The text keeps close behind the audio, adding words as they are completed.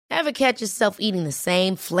Ever catch yourself eating the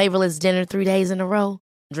same flavorless dinner 3 days in a row?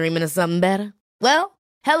 Dreaming of something better? Well,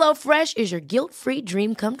 HelloFresh is your guilt-free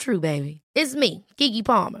dream come true, baby. It's me, Keke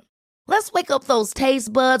Palmer. Let's wake up those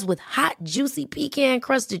taste buds with hot, juicy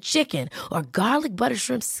pecan-crusted chicken or garlic butter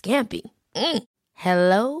shrimp scampi.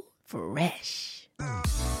 Hello Fresh.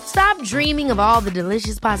 Stop dreaming of all the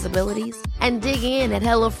delicious possibilities and dig in at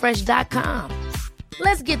HelloFresh.com.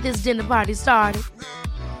 Let's get this dinner party started.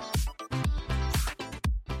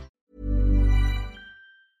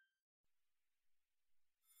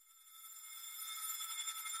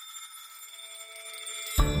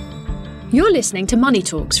 You're listening to Money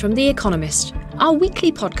Talks from The Economist, our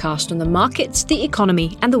weekly podcast on the markets, the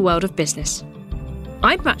economy, and the world of business.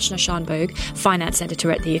 I'm Rachna Shanbhogue, finance editor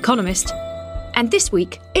at The Economist, and this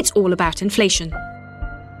week it's all about inflation.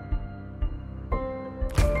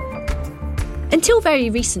 Until very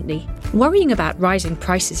recently, worrying about rising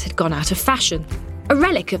prices had gone out of fashion, a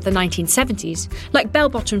relic of the 1970s, like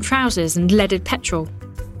bell-bottom trousers and leaded petrol.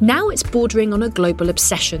 Now it's bordering on a global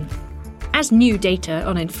obsession. As new data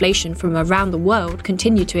on inflation from around the world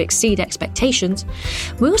continue to exceed expectations,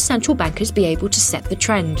 will central bankers be able to set the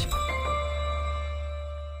trend?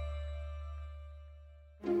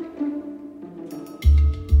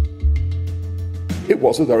 It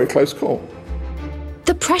was a very close call.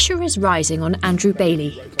 The pressure is rising on Andrew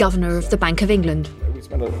Bailey, Governor of the Bank of England.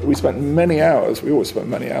 We spent many hours, we always spent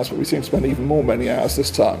many hours, but we seem to spend even more many hours this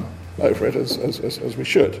time over it as we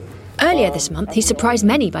should. Earlier this month, he surprised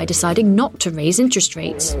many by deciding not to raise interest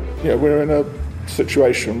rates. We're in a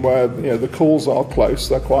situation where the calls are close,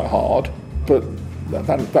 they're quite hard, but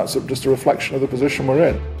that's just a reflection of the position we're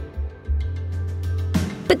in.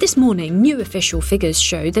 But this morning, new official figures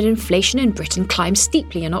show that inflation in Britain climbed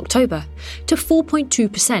steeply in October to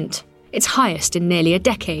 4.2%, its highest in nearly a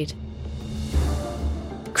decade.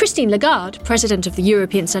 Christine Lagarde, president of the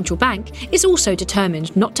European Central Bank, is also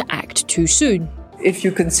determined not to act too soon. If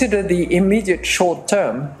you consider the immediate short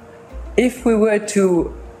term, if we were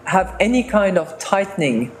to have any kind of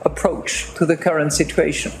tightening approach to the current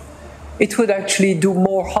situation, it would actually do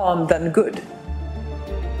more harm than good.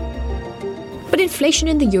 But inflation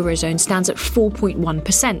in the Eurozone stands at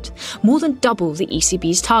 4.1%, more than double the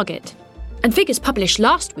ECB's target. And figures published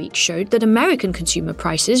last week showed that American consumer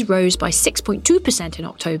prices rose by 6.2% in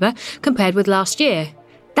October compared with last year.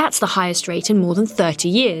 That's the highest rate in more than 30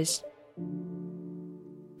 years.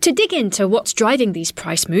 To dig into what's driving these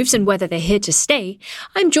price moves and whether they're here to stay,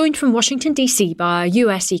 I'm joined from Washington, D.C. by our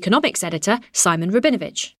US economics editor, Simon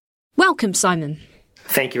Rabinovich. Welcome, Simon.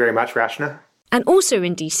 Thank you very much, Rachna. And also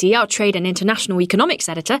in D.C., our trade and international economics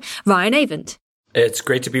editor, Ryan Avent. It's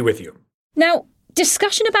great to be with you. Now,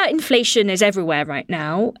 discussion about inflation is everywhere right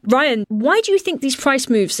now. Ryan, why do you think these price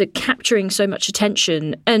moves are capturing so much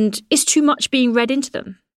attention, and is too much being read into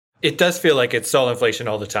them? It does feel like it's all inflation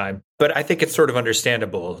all the time, but I think it's sort of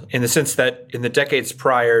understandable in the sense that in the decades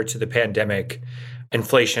prior to the pandemic,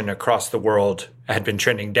 inflation across the world had been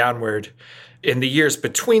trending downward. In the years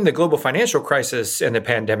between the global financial crisis and the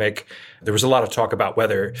pandemic, there was a lot of talk about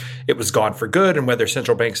whether it was gone for good and whether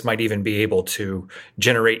central banks might even be able to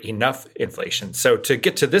generate enough inflation. So to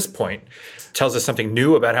get to this point tells us something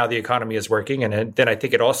new about how the economy is working. And then I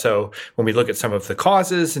think it also, when we look at some of the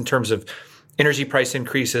causes in terms of energy price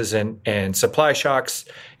increases and supply shocks,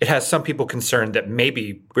 it has some people concerned that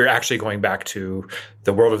maybe we're actually going back to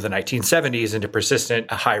the world of the 1970s and to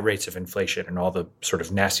persistent high rates of inflation and all the sort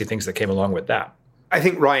of nasty things that came along with that. I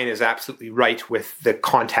think Ryan is absolutely right with the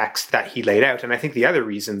context that he laid out. And I think the other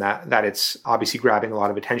reason that it's obviously grabbing a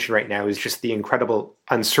lot of attention right now is just the incredible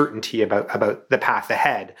uncertainty about the path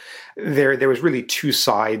ahead. There was really two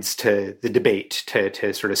sides to the debate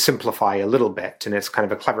to sort of simplify a little bit. And it's kind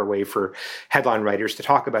of a clever way for headline writers to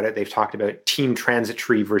talk about it. They've talked about team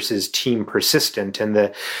transitory versus team persistent. And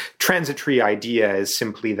the transitory idea is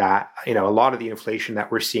simply that, a lot of the inflation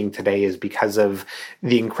that we're seeing today is because of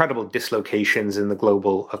the incredible dislocations in the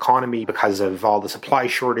global economy, because of all the supply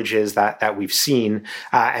shortages that we've seen.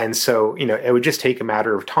 And so, it would just take a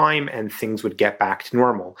matter of time and things would get back to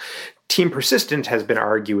normal. Team Persistent has been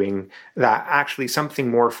arguing that actually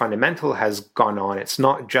something more fundamental has gone on. It's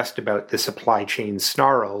not just about the supply chain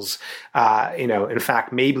snarls. In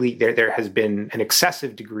fact, maybe there has been an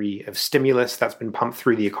excessive degree of stimulus that's been pumped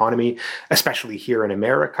through the economy, especially here in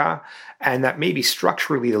America, and that maybe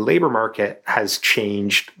structurally the labor market has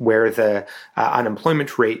changed where the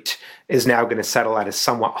unemployment rate is now going to settle at a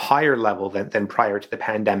somewhat higher level than prior to the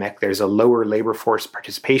pandemic. There's a lower labor force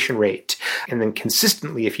participation rate. And then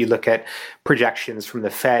consistently, if you look at projections from the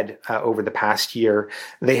Fed over the past year,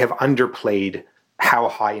 they have underplayed how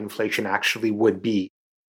high inflation actually would be.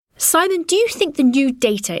 Simon, do you think the new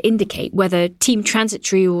data indicate whether team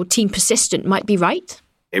transitory or team persistent might be right?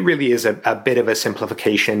 It really is a bit of a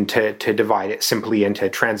simplification to divide it simply into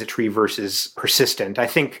transitory versus persistent. I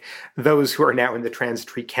think those who are now in the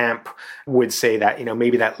transitory camp would say that,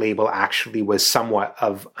 maybe that label actually was somewhat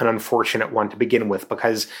of an unfortunate one to begin with,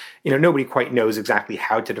 because, nobody quite knows exactly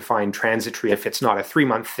how to define transitory. If it's not a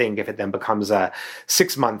 3-month thing, if it then becomes a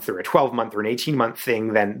 6-month or a 12-month or an 18-month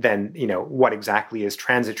thing, then what exactly is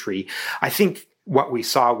transitory? I think what we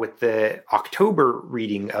saw with the October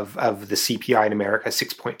reading of the CPI in America,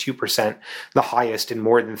 6.2%, the highest in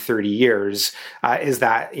more than 30 years, is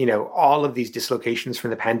that, all of these dislocations from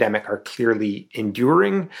the pandemic are clearly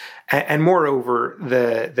enduring. And moreover,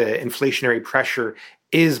 the inflationary pressure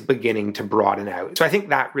is beginning to broaden out. So I think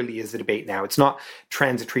that really is the debate now. It's not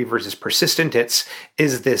transitory versus persistent.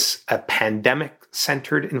 Is this a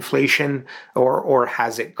pandemic-centered inflation, or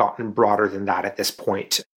has it gotten broader than that at this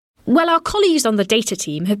point? Well, our colleagues on the data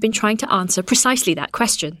team have been trying to answer precisely that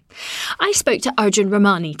question. I spoke to Arjun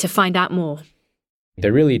Ramani to find out more.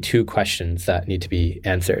 There are really two questions that need to be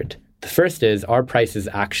answered. The first is, are prices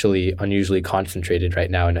actually unusually concentrated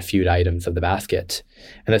right now in a few items of the basket?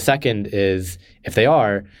 And the second is, if they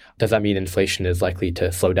are, does that mean inflation is likely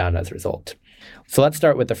to slow down as a result? So let's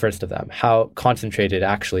start with the first of them. How concentrated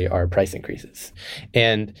actually are price increases?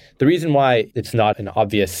 And the reason why it's not an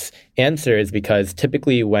obvious answer is because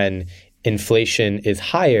typically when inflation is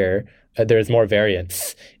higher, there's more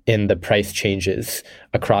variance in the price changes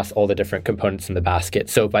across all the different components in the basket.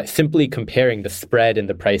 So by simply comparing the spread in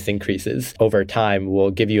the price increases over time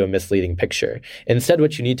will give you a misleading picture. Instead,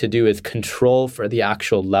 what you need to do is control for the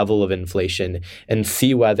actual level of inflation and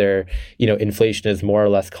see whether, inflation is more or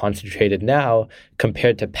less concentrated now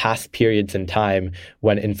compared to past periods in time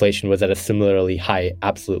when inflation was at a similarly high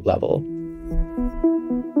absolute level.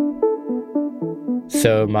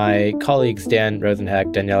 So my colleagues Dan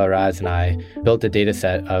Rosenheck, Daniela Raz, and I built a data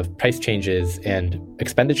set of price changes and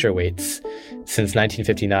expenditure weights since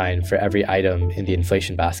 1959 for every item in the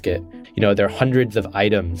inflation basket. There are hundreds of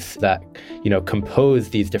items that, compose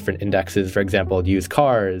these different indexes. For example, used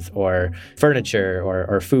cars or furniture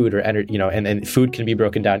or food or energy, and food can be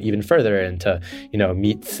broken down even further into,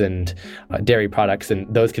 meats and dairy products,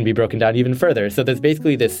 and those can be broken down even further. So there's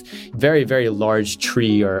basically this very, very large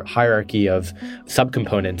tree or hierarchy of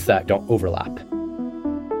subcomponents that don't overlap.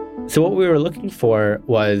 So what we were looking for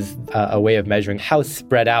was a way of measuring how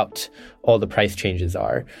spread out all the price changes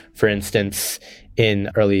are. For instance,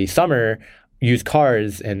 in early summer, used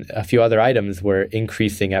cars and a few other items were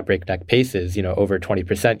increasing at breakneck paces, over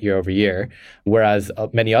 20% year over year, whereas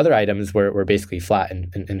many other items were basically flat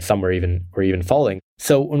and some were even falling.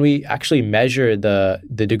 So when we actually measure the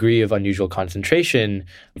degree of unusual concentration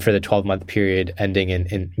for the 12-month period ending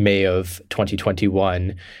in May of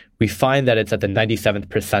 2021, we find that it's at the 97th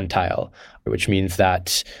percentile, which means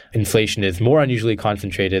that inflation is more unusually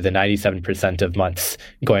concentrated than 97% of months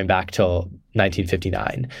going back till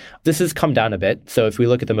 1959. This has come down a bit. So if we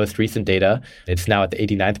look at the most recent data, it's now at the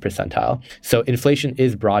 89th percentile. So inflation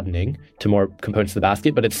is broadening to more components of the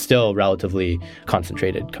basket, but it's still relatively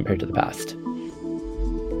concentrated compared to the past.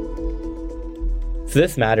 So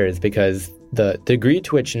this matters because the degree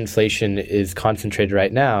to which inflation is concentrated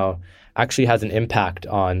right now actually has an impact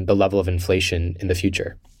on the level of inflation in the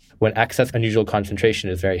future. When excess unusual concentration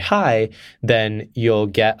is very high, then you'll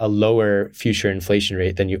get a lower future inflation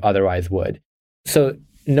rate than you otherwise would. So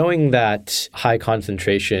knowing that high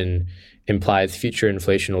concentration implies future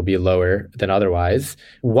inflation will be lower than otherwise,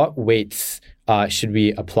 what weights should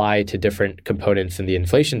we apply to different components in the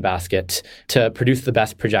inflation basket to produce the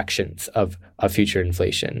best projections of future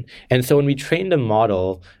inflation? And so when we trained a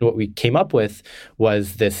model, what we came up with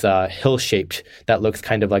was this hill-shaped that looks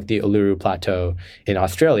kind of like the Uluru Plateau in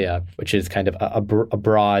Australia, which is kind of a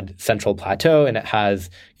broad central plateau, and it has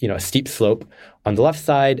a steep slope on the left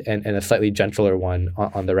side and a slightly gentler one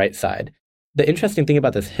on the right side. The interesting thing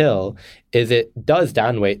about this hill is it does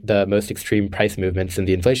downweight the most extreme price movements in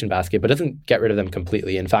the inflation basket, but doesn't get rid of them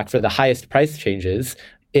completely. In fact, for the highest price changes,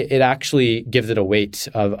 it actually gives it a weight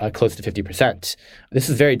of close to 50%. This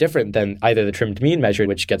is very different than either the trimmed mean measure,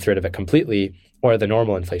 which gets rid of it completely, or the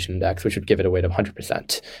normal inflation index, which would give it a weight of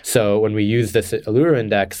 100%. So when we use this Uluru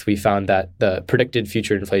index, we found that the predicted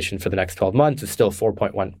future inflation for the next 12 months is still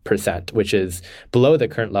 4.1%, which is below the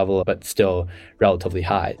current level, but still relatively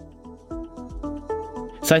high.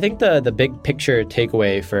 So I think the big picture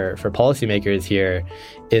takeaway for policymakers here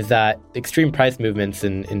is that extreme price movements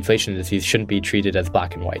in inflation indices shouldn't be treated as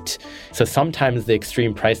black and white. So sometimes the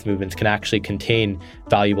extreme price movements can actually contain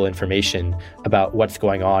valuable information about what's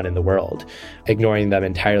going on in the world. Ignoring them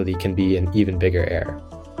entirely can be an even bigger error.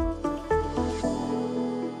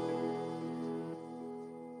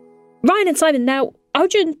 Ryan and Simon, now,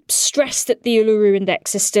 Arjun stressed that the Uluru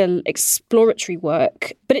Index is still exploratory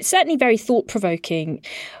work, but it's certainly very thought-provoking.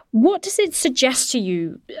 What does it suggest to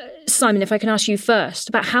you, Simon, if I can ask you first,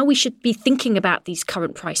 about how we should be thinking about these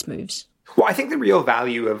current price moves? Well, I think the real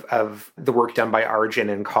value of the work done by Arjun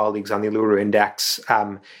and colleagues on the Uluru Index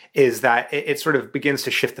is that it sort of begins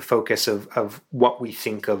to shift the focus of what we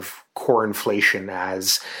think of core inflation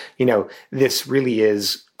as. This really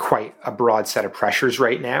is quite a broad set of pressures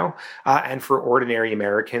right now. And for ordinary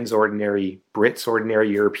Americans, ordinary Brits, ordinary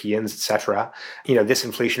Europeans, etc., this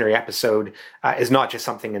inflationary episode is not just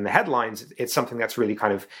something in the headlines. It's something that's really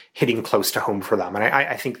kind of hitting close to home for them. And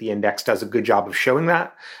I think the index does a good job of showing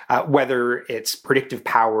that. Whether its predictive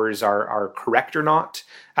powers are correct or not,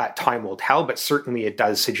 time will tell, but certainly it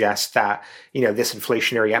does suggest that, this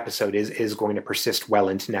inflationary episode is going to persist well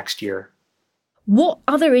into next year. What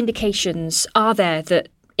other indications are there that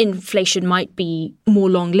inflation might be more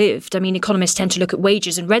long-lived? I mean, economists tend to look at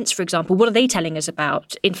wages and rents, for example. What are they telling us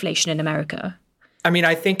about inflation in America? I mean,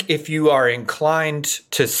 I think if you are inclined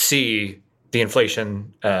to see the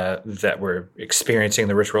inflation that we're experiencing in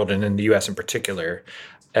the rich world and in the U.S. in particular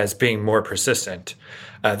as being more persistent,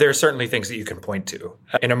 there are certainly things that you can point to.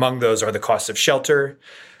 And among those are the cost of shelter.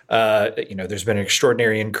 There's been an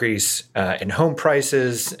extraordinary increase in home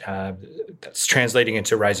prices. That's translating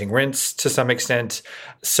into rising rents to some extent.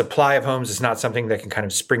 Supply of homes is not something that can kind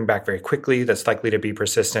of spring back very quickly. That's likely to be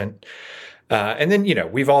persistent. And then,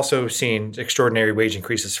 we've also seen extraordinary wage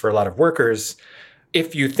increases for a lot of workers.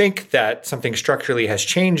 If you think that something structurally has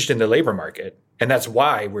changed in the labor market, and that's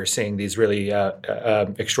why we're seeing these really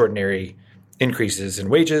extraordinary increases in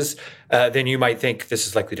wages, then you might think this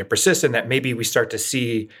is likely to persist and that maybe we start to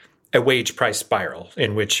see a wage price spiral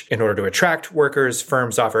in which, in order to attract workers,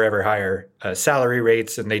 firms offer ever higher salary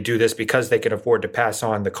rates, and they do this because they can afford to pass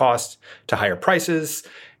on the cost to higher prices,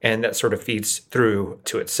 and that sort of feeds through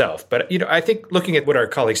to itself. But, I think looking at what our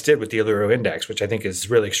colleagues did with the Uluru Index, which I think is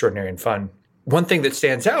really extraordinary and fun, one thing that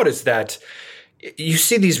stands out is that you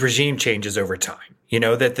see these regime changes over time.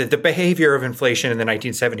 That the behavior of inflation in the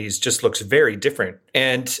 1970s just looks very different.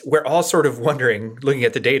 And we're all sort of wondering, looking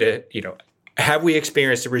at the data, have we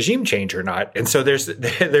experienced a regime change or not? And so there's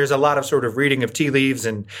a lot of sort of reading of tea leaves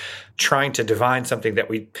and trying to divine something that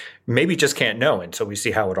we maybe just can't know until we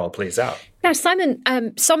see how it all plays out. Now, Simon,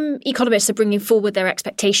 some economists are bringing forward their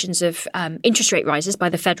expectations of interest rate rises by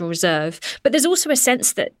the Federal Reserve, but there's also a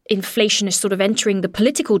sense that inflation is sort of entering the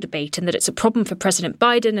political debate and that it's a problem for President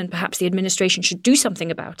Biden and perhaps the administration should do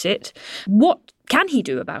something about it. What can he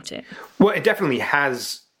do about it? Well, it definitely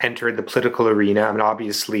has entered the political arena. I mean,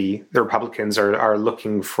 obviously, the Republicans are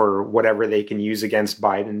looking for whatever they can use against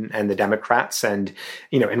Biden and the Democrats. And,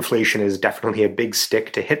 inflation is definitely a big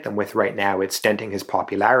stick to hit them with right now. It's denting his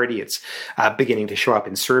popularity. It's beginning to show up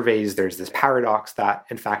in surveys. There's this paradox that,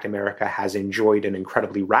 in fact, America has enjoyed an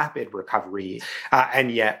incredibly rapid recovery,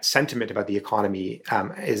 and yet sentiment about the economy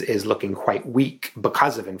is looking quite weak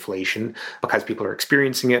because of inflation, because people are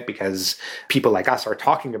experiencing it, because people like us are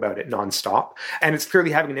talking about it nonstop. And it's clearly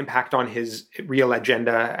having an impact on his real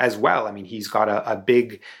agenda as well. I mean, he's got a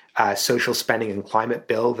big social spending and climate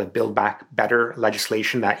bill, the Build Back Better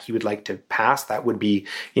legislation that he would like to pass. That would be,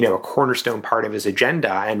 a cornerstone part of his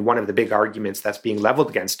agenda. And one of the big arguments that's being leveled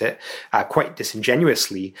against it, quite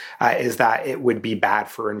disingenuously, is that it would be bad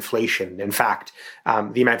for inflation. In fact,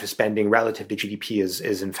 the amount of spending relative to GDP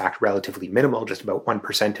is in fact relatively minimal, just about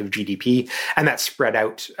 1% of GDP. And that's spread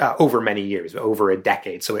out over many years, over a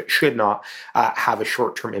decade. So it should not have a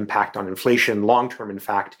short-term impact on inflation. Long-term, in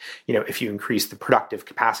fact, if you increase the productive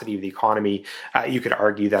capacity of the economy, you could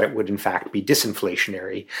argue that it would in fact be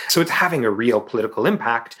disinflationary. So it's having a real political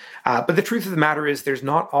impact. But the truth of the matter is there's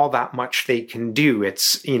not all that much they can do.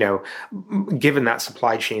 It's, given that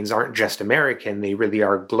supply chains aren't just American, they really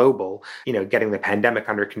are global. Getting the pandemic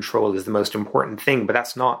under control is the most important thing, but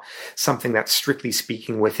that's not something that's strictly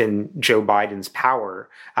speaking within Joe Biden's power.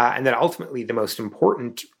 And then ultimately the most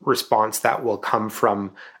important response that will come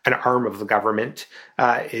from an arm of the government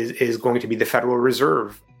is going to be the Federal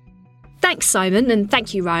Reserve. Thanks, Simon, and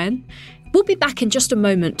thank you, Ryan. We'll be back in just a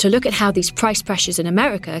moment to look at how these price pressures in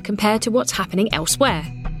America compare to what's happening elsewhere.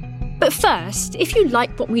 But first, if you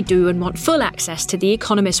like what we do and want full access to The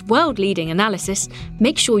Economist's world-leading analysis,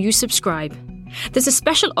 make sure you subscribe. There's a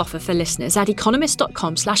special offer for listeners at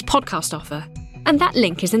economist.com/podcast offer, and that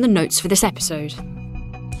link is in the notes for this episode.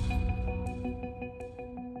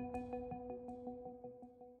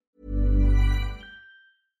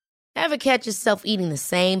 Ever catch yourself eating the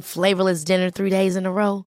same flavorless dinner 3 days in a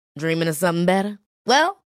row? Dreaming of something better?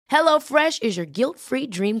 Well, HelloFresh is your guilt-free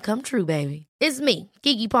dream come true, baby. It's me,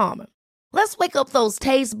 Keke Palmer. Let's wake up those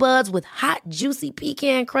taste buds with hot, juicy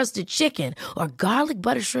pecan-crusted chicken or garlic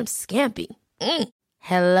butter shrimp scampi.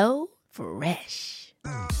 Hello Fresh.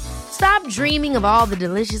 Stop dreaming of all the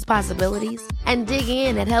delicious possibilities and dig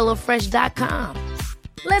in at HelloFresh.com.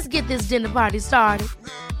 Let's get this dinner party started.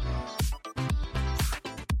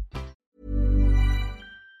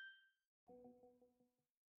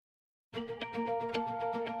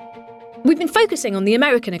 We've been focusing on the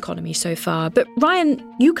American economy so far, but Ryan,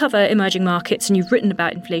 you cover emerging markets and you've written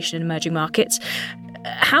about inflation in emerging markets.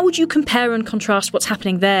 How would you compare and contrast what's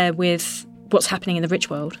happening there with what's happening in the rich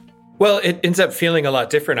world? Well, it ends up feeling a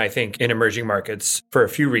lot different, I think, in emerging markets for a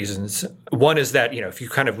few reasons. One is that, if you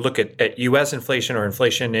kind of look at U.S. inflation or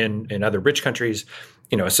inflation in other rich countries,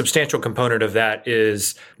 a substantial component of that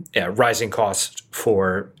is rising costs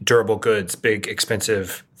for durable goods, big,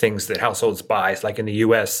 expensive things that households buy. Like in the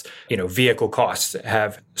U.S., vehicle costs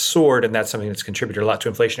have soared, and that's something that's contributed a lot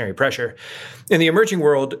to inflationary pressure. In the emerging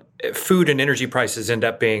world, food and energy prices end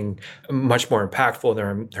up being much more impactful.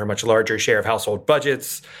 They're a much larger share of household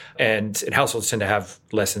budgets, and households tend to have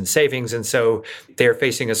less in savings. And so they're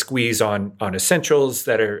facing a squeeze on essentials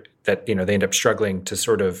that they end up struggling to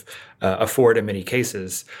sort of afford in many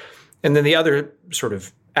cases. And then the other sort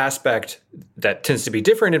of aspect that tends to be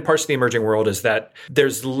different in parts of the emerging world is that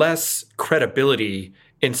there's less credibility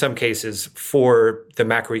in some cases for the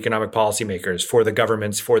macroeconomic policymakers, for the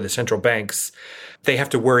governments, for the central banks. They have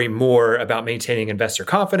to worry more about maintaining investor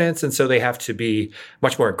confidence, and so they have to be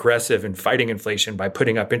much more aggressive in fighting inflation by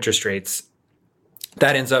putting up interest rates.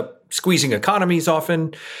 That ends up squeezing economies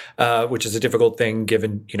often, which is a difficult thing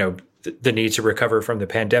given, the need to recover from the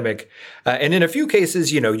pandemic. And in a few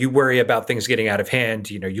cases, you worry about things getting out of hand.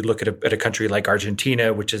 You look at a country like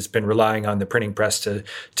Argentina, which has been relying on the printing press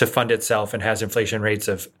to fund itself and has inflation rates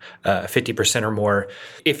of 50% or more.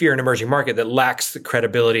 If you're an emerging market that lacks the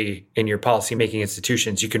credibility in your policymaking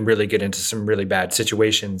institutions, you can really get into some really bad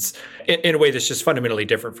situations in a way that's just fundamentally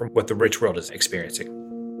different from what the rich world is experiencing.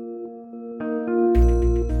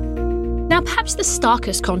 Now, perhaps the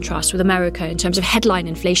starkest contrast with America in terms of headline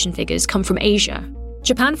inflation figures come from Asia.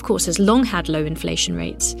 Japan, of course, has long had low inflation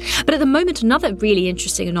rates. But at the moment, another really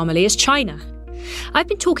interesting anomaly is China. I've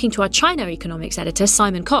been talking to our China economics editor,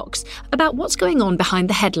 Simon Cox, about what's going on behind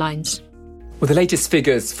the headlines. Well, the latest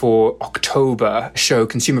figures for October show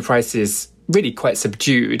consumer prices really quite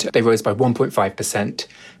subdued. They rose by 1.5%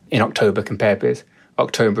 in October compared with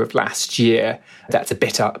October of last year. That's a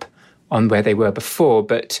bit up on where they were before,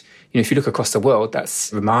 but if you look across the world,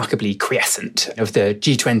 that's remarkably quiescent. Of the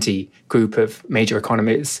G20 group of major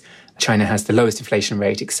economies, China has the lowest inflation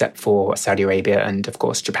rate except for Saudi Arabia and, of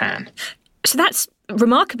course, Japan. So that's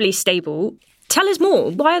remarkably stable. Tell us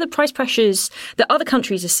more. Why are the price pressures that other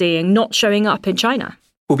countries are seeing not showing up in China?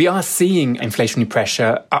 Well, we are seeing inflationary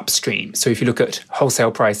pressure upstream. So if you look at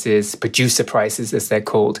wholesale prices, producer prices, as they're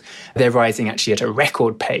called, they're rising actually at a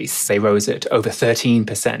record pace. They rose at over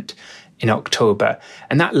 13% in October.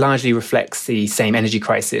 And that largely reflects the same energy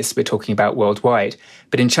crisis we're talking about worldwide.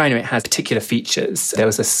 But in China, it has particular features. There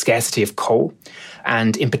was a scarcity of coal.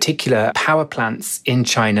 And in particular, power plants in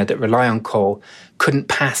China that rely on coal couldn't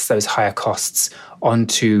pass those higher costs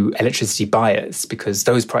onto electricity buyers because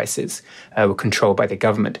those prices were controlled by the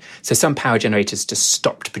government. So some power generators just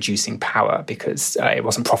stopped producing power because it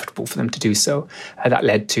wasn't profitable for them to do so. That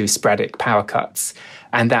led to sporadic power cuts.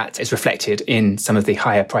 And that is reflected in some of the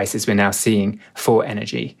higher prices we're now seeing for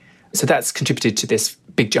energy. So that's contributed to this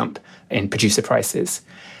big jump in producer prices.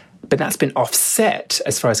 But that's been offset,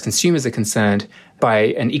 as far as consumers are concerned,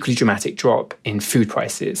 by an equally dramatic drop in food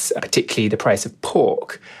prices, particularly the price of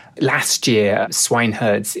pork. Last year, swine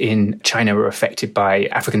herds in China were affected by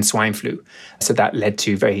African swine flu. So that led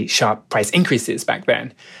to very sharp price increases back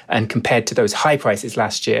then. And compared to those high prices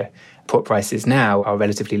last year, pork prices now are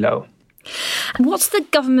relatively low. And what's the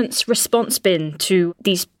government's response been to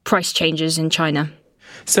these price changes in China?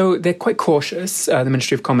 So they're quite cautious. The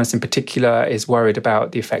Ministry of Commerce in particular is worried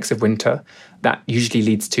about the effects of winter. That usually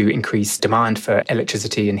leads to increased demand for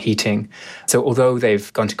electricity and heating. So although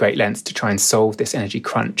they've gone to great lengths to try and solve this energy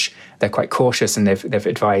crunch, they're quite cautious and they've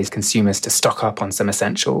advised consumers to stock up on some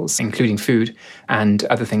essentials, including food and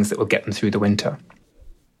other things that will get them through the winter.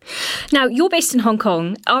 Now, you're based in Hong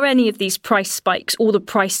Kong. Are any of these price spikes or the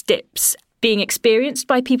price dips being experienced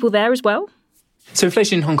by people there as well? So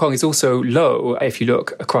inflation in Hong Kong is also low if you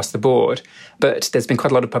look across the board, but there's been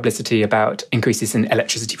quite a lot of publicity about increases in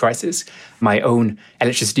electricity prices. My own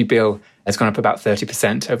electricity bill It's gone up about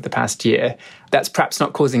 30% over the past year. That's perhaps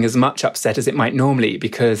not causing as much upset as it might normally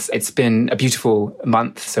because it's been a beautiful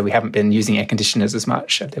month, so we haven't been using air conditioners as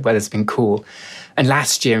much. The weather's been cool. And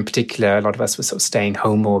last year in particular, a lot of us were sort of staying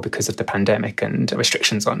home more because of the pandemic and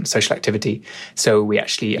restrictions on social activity. So we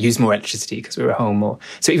actually used more electricity because we were home more.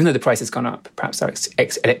 So even though the price has gone up, perhaps our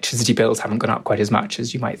electricity bills haven't gone up quite as much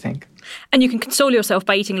as you might think. And you can console yourself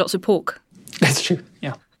by eating lots of pork. That's true,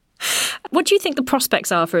 yeah. What do you think the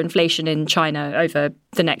prospects are for inflation in China over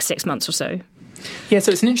the next 6 months or so? Yeah,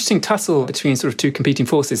 so it's an interesting tussle between sort of two competing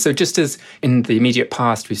forces. So just as in the immediate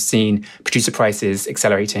past, we've seen producer prices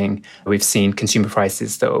accelerating, we've seen consumer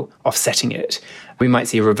prices, though, offsetting it. We might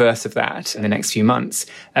see a reverse of that in the next few months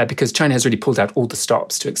because China has really pulled out all the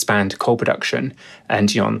stops to expand coal production.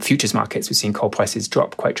 And, on futures markets, we've seen coal prices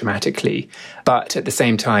drop quite dramatically. But at the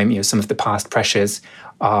same time, some of the past pressures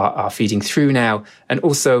are feeding through now. And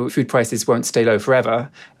also food prices won't stay low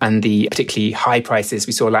forever. And the particularly high prices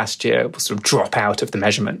we saw last year will sort of drop out of the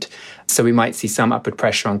measurement. So we might see some upward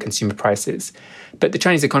pressure on consumer prices. But the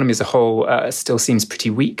Chinese economy as a whole still seems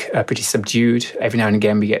pretty weak, pretty subdued. Every now and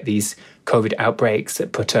again we get these COVID outbreaks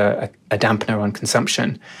that put a dampener on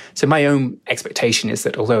consumption. So my own expectation is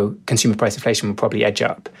that although consumer price inflation will probably edge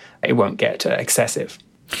up, it won't get excessive.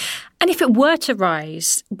 And if it were to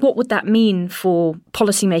rise, what would that mean for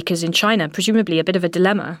policymakers in China? Presumably a bit of a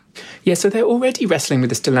dilemma. Yeah, so they're already wrestling with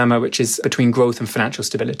this dilemma, which is between growth and financial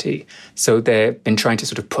stability. So they've been trying to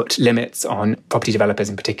sort of put limits on property developers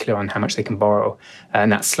in particular on how much they can borrow.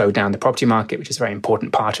 And that's slowed down the property market, which is a very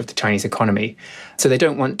important part of the Chinese economy. So they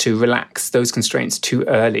don't want to relax those constraints too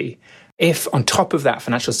early. If on top of that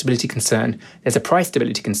financial stability concern, there's a price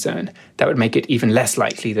stability concern, that would make it even less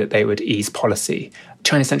likely that they would ease policy.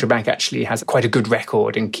 China's central bank actually has quite a good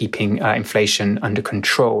record in keeping inflation under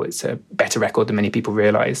control. It's a better record than many people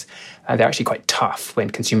realize. They're actually quite tough when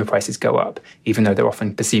consumer prices go up, even though they're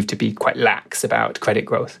often perceived to be quite lax about credit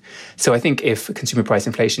growth. So I think if consumer price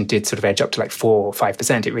inflation did sort of edge up to like 4 or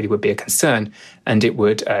 5%, it really would be a concern. And it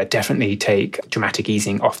would definitely take dramatic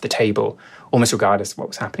easing off the table, almost regardless of what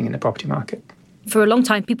was happening in the property market. For a long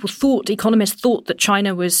time, economists thought that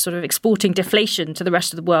China was sort of exporting deflation to the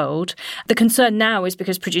rest of the world. The concern now is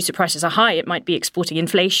because producer prices are high, it might be exporting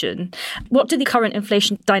inflation. What do the current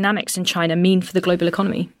inflation dynamics in China mean for the global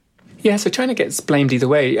economy? Yeah, so China gets blamed either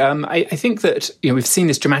way. I think that we've seen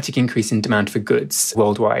this dramatic increase in demand for goods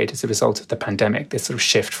worldwide as a result of the pandemic, this sort of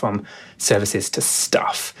shift from services to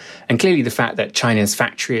stuff. And clearly the fact that China's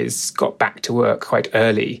factories got back to work quite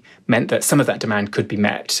early meant that some of that demand could be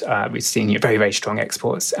met. We've seen very, very strong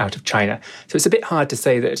exports out of China. So it's a bit hard to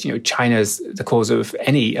say that China's the cause of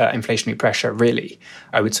any inflationary pressure, really.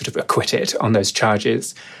 I would sort of acquit it on those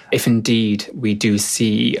charges. If indeed we do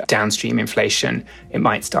see downstream inflation, it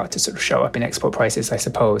might start to sort of show up in export prices, I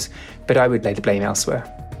suppose. But I would lay the blame elsewhere.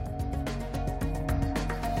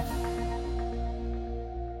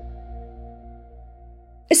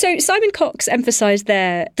 So Simon Cox emphasised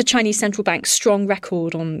there the Chinese central bank's strong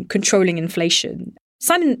record on controlling inflation.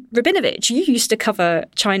 Simon Rabinovich, you used to cover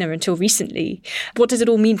China until recently. What does it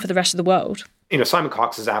all mean for the rest of the world? Simon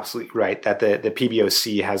Cox is absolutely right that the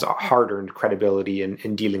PBOC has hard-earned credibility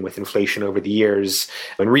in dealing with inflation over the years.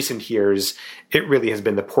 In recent years, it really has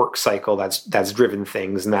been the pork cycle that's driven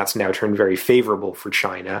things, and that's now turned very favorable for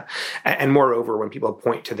China. And moreover, when people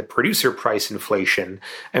point to the producer price inflation,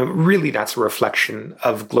 and really that's a reflection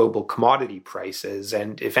of global commodity prices.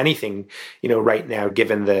 And if anything, right now,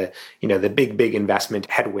 given the big investment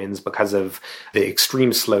headwinds because of the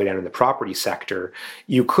extreme slowdown in the property sector,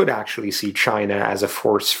 you could actually see China as a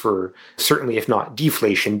force for certainly, if not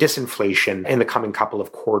deflation, disinflation in the coming couple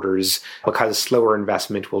of quarters, because slower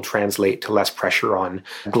investment will translate to less pressure on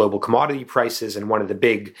global commodity prices, and one of the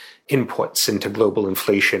big inputs into global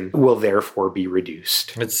inflation will therefore be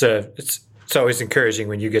reduced. It's always encouraging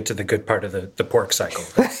when you get to the good part of the pork cycle.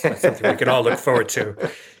 That's something we can all look forward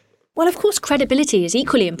to. Well, of course, credibility is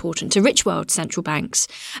equally important to rich world central banks.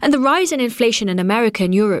 And the rise in inflation in America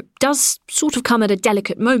and Europe does sort of come at a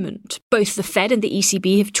delicate moment. Both the Fed and the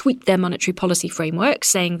ECB have tweaked their monetary policy framework,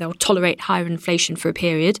 saying they'll tolerate higher inflation for a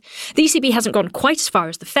period. The ECB hasn't gone quite as far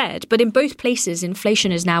as the Fed, but in both places,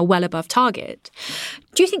 inflation is now well above target.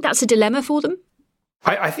 Do you think that's a dilemma for them?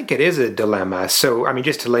 I think it is a dilemma. So,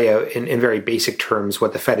 just to lay out in very basic terms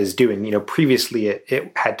what the Fed is doing, previously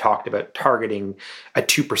it had talked about targeting a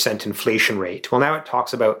 2% inflation rate. Well, now it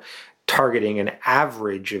talks about targeting an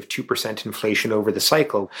average of 2% inflation over the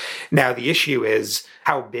cycle. Now, the issue is,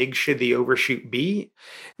 how big should the overshoot be?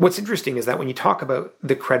 What's interesting is that when you talk about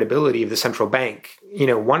the credibility of the central bank,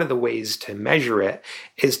 one of the ways to measure it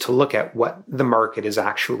is to look at what the market is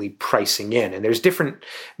actually pricing in. And there's different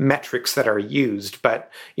metrics that are used,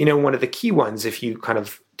 but, one of the key ones, if you kind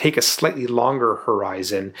of take a slightly longer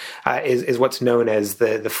horizon, is what's known as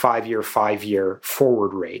the 5-year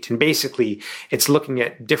forward rate. And basically, it's looking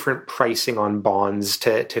at different pricing on bonds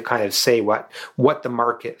to kind of say what the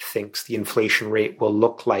market thinks the inflation rate will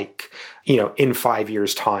look like, in 5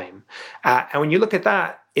 years' time. And when you look at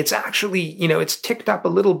that, it's actually, it's ticked up a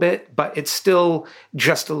little bit, but it's still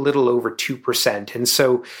just a little over 2%. And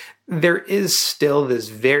so there is still this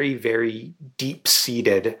very, very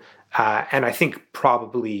deep-seated and I think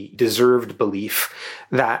probably deserved belief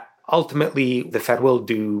that ultimately the Fed will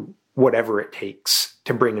do whatever it takes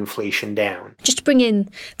to bring inflation down. Just to bring in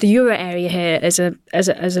the euro area here as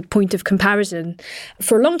a point of comparison,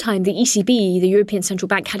 for a long time the ECB, the European Central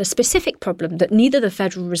Bank, had a specific problem that neither the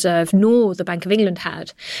Federal Reserve nor the Bank of England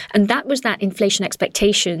had, and that was that inflation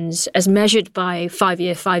expectations, as measured by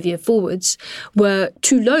five-year forwards, were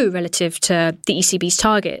too low relative to the ECB's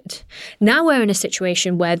target. Now we're in a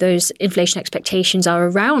situation where those inflation expectations are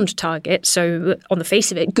around target, so on the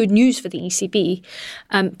face of it, good news for the ECB.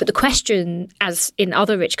 But the question, as in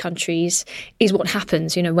other rich countries, is what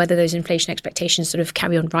happens, whether those inflation expectations sort of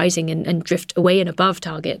carry on rising and drift away and above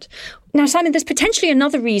target. Now, Simon, there's potentially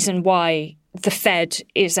another reason why the Fed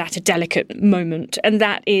is at a delicate moment, and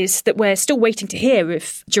that is that we're still waiting to hear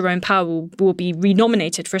if Jerome Powell will be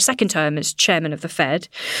renominated for a second term as chairman of the Fed.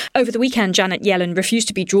 Over the weekend, Janet Yellen refused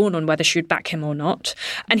to be drawn on whether she would back him or not,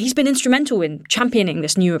 and he's been instrumental in championing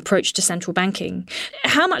this new approach to central banking.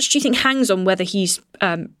 How much do you think hangs on whether he's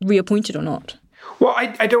reappointed or not? Well,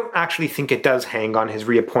 I don't actually think it does hang on his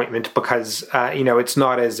reappointment because, it's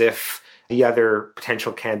not as if the other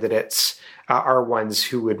potential candidates are ones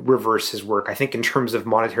who would reverse his work. I think in terms of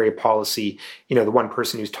monetary policy, the one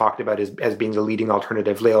person who's talked about as being the leading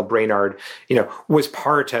alternative, Lael Brainard, was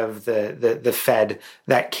part of the Fed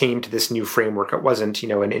that came to this new framework. It wasn't,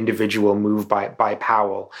 an individual move by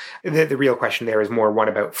Powell. The real question there is more one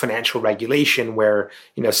about financial regulation, where,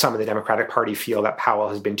 some of the Democratic Party feel that Powell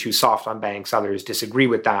has been too soft on banks. Others disagree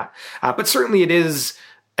with that. But certainly it is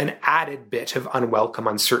an added bit of unwelcome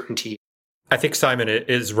uncertainty. I think Simon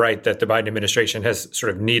is right that the Biden administration has sort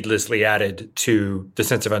of needlessly added to the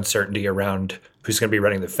sense of uncertainty around who's going to be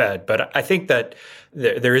running the Fed. But I think that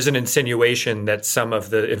there is an insinuation that some of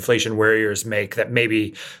the inflation warriors make that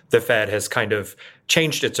maybe the Fed has kind of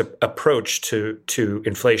changed its approach to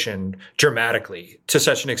inflation dramatically, to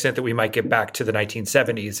such an extent that we might get back to the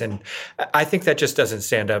 1970s. And I think that just doesn't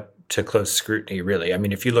stand up to close scrutiny, really. I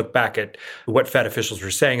mean, if you look back at what Fed officials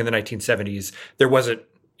were saying in the 1970s, there wasn't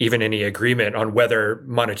even any agreement on whether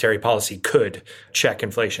monetary policy could check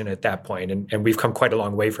inflation at that point. And we've come quite a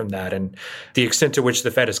long way from that. And the extent to which the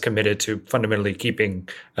Fed is committed to fundamentally keeping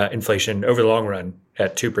inflation over the long run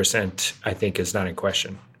at 2%, I think is not in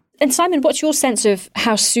question. And Simon, what's your sense of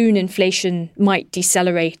how soon inflation might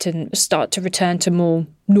decelerate and start to return to more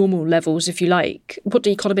normal levels, if you like? What do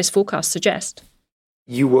economists' forecasts suggest?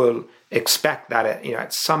 You will expect that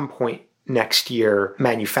at some point next year,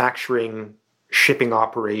 manufacturing, shipping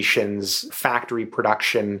operations, factory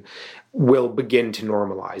production will begin to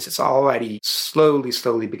normalize. It's already slowly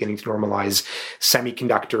beginning to normalize.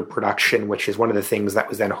 Semiconductor production, which is one of the things that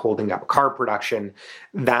was then holding up car production,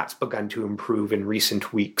 that's begun to improve in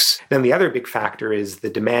recent weeks. Then the other big factor is the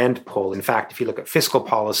demand pull. In fact, if you look at fiscal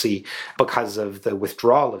policy, because of the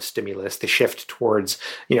withdrawal of stimulus, the shift towards,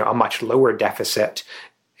 a much lower deficit,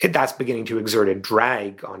 that's beginning to exert a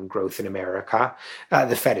drag on growth in America.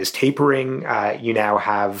 The Fed is tapering. You now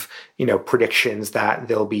have, predictions that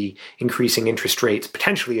they'll be increasing interest rates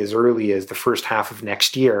potentially as early as the first half of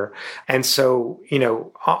next year. And so,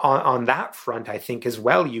 on that front, I think as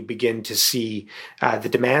well, you begin to see the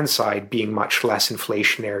demand side being much less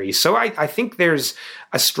inflationary. So I think there's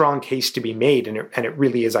a strong case to be made. And it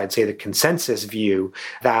really is, I'd say, the consensus view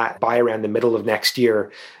that by around the middle of next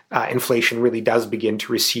year, inflation really does begin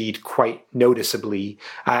to recede quite noticeably.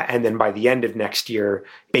 And then by the end of next year,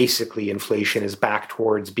 basically inflation is back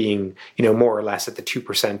towards being, more or less at the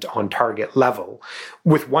 2% on target level.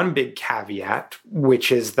 With one big caveat,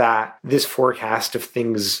 which is that this forecast of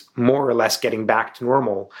things more or less getting back to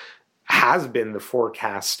normal has been the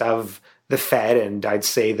forecast of the Fed, and I'd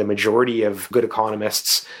say the majority of good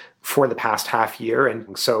economists for the past half year.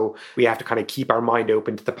 And so we have to kind of keep our mind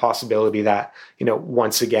open to the possibility that,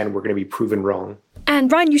 once again, we're going to be proven wrong.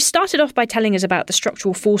 And Ryan, you started off by telling us about the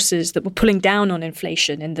structural forces that were pulling down on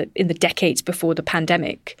inflation in the decades before the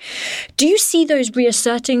pandemic. Do you see those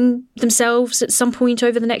reasserting themselves at some point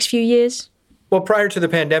over the next few years? Well, prior to the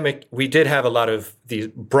pandemic, we did have a lot of these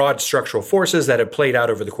broad structural forces that have played out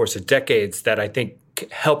over the course of decades that I think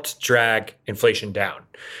helped drag inflation down.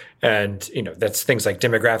 And, that's things like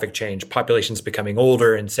demographic change, populations becoming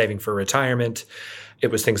older and saving for retirement. It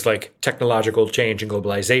was things like technological change and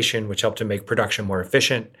globalization, which helped to make production more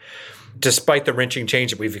efficient. Despite the wrenching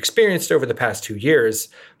change that we've experienced over the past 2 years,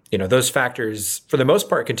 those factors, for the most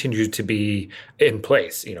part, continue to be in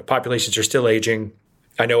place. Populations are still aging.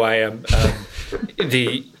 I know I am.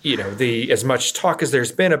 As much talk as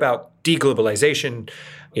there's been about deglobalization,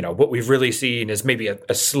 what we've really seen is maybe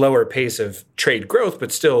a slower pace of trade growth,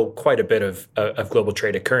 but still quite a bit of global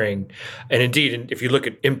trade occurring. And indeed, if you look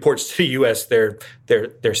at imports to the U.S., they're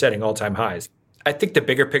setting all-time highs. I think the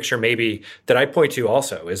bigger picture maybe that I point to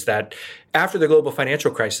also is that after the global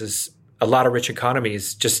financial crisis, a lot of rich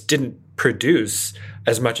economies just didn't produce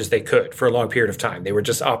as much as they could for a long period of time. They were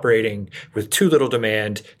just operating with too little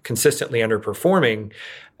demand, consistently underperforming.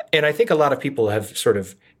 And I think a lot of people have sort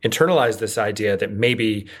of internalized this idea that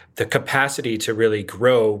maybe the capacity to really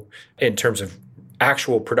grow in terms of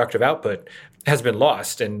actual productive output has been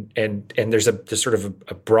lost. And there's sort of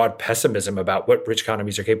a broad pessimism about what rich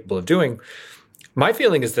economies are capable of doing. My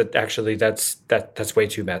feeling is that actually that's way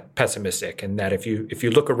too pessimistic, and that if you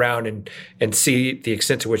look around and see the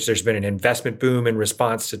extent to which there's been an investment boom in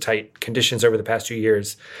response to tight conditions over the past 2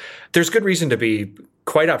 years, there's good reason to be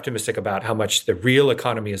quite optimistic about how much the real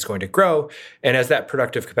economy is going to grow. And as that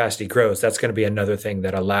productive capacity grows, that's going to be another thing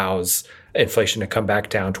that allows inflation to come back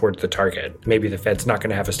down towards the target. Maybe the Fed's not going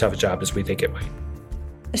to have as tough a job as we think it might.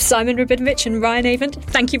 Simon Rabinovich and Ryan Avent,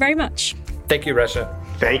 thank you very much. Thank you, Rachna.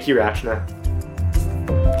 Thank you, Rachna.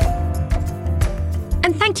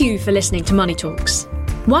 And thank you for listening to Money Talks.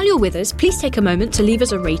 While you're with us, please take a moment to leave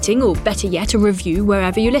us a rating or, better yet, a review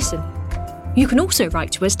wherever you listen. You can also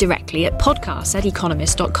write to us directly at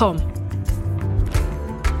podcasts@economist.com.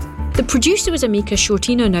 The producer was Amika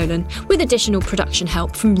Shortino-Nolan, with additional production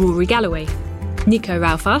help from Rory Galloway. Nico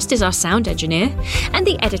Raufast is our sound engineer, and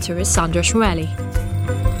the editor is Sandra Schmueli.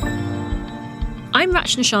 I'm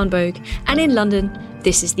Rachna Shanbhogue, and in London,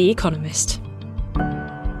 this is The Economist.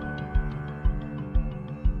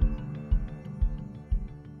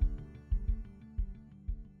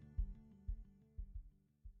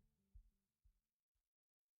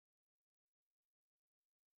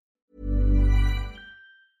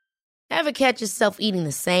 Ever catch yourself eating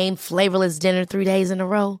the same flavorless dinner 3 days in a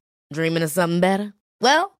row? Dreaming of something better?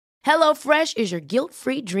 Well, HelloFresh is your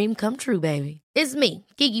guilt-free dream come true, baby. It's me,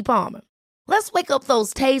 Keke Palmer. Let's wake up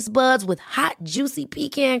those taste buds with hot, juicy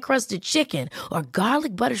pecan-crusted chicken or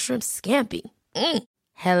garlic butter shrimp scampi.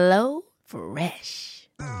 Hello Fresh.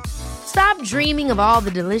 Stop dreaming of all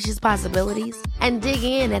the delicious possibilities and dig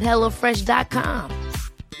in at HelloFresh.com.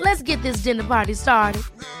 Let's get this dinner party started.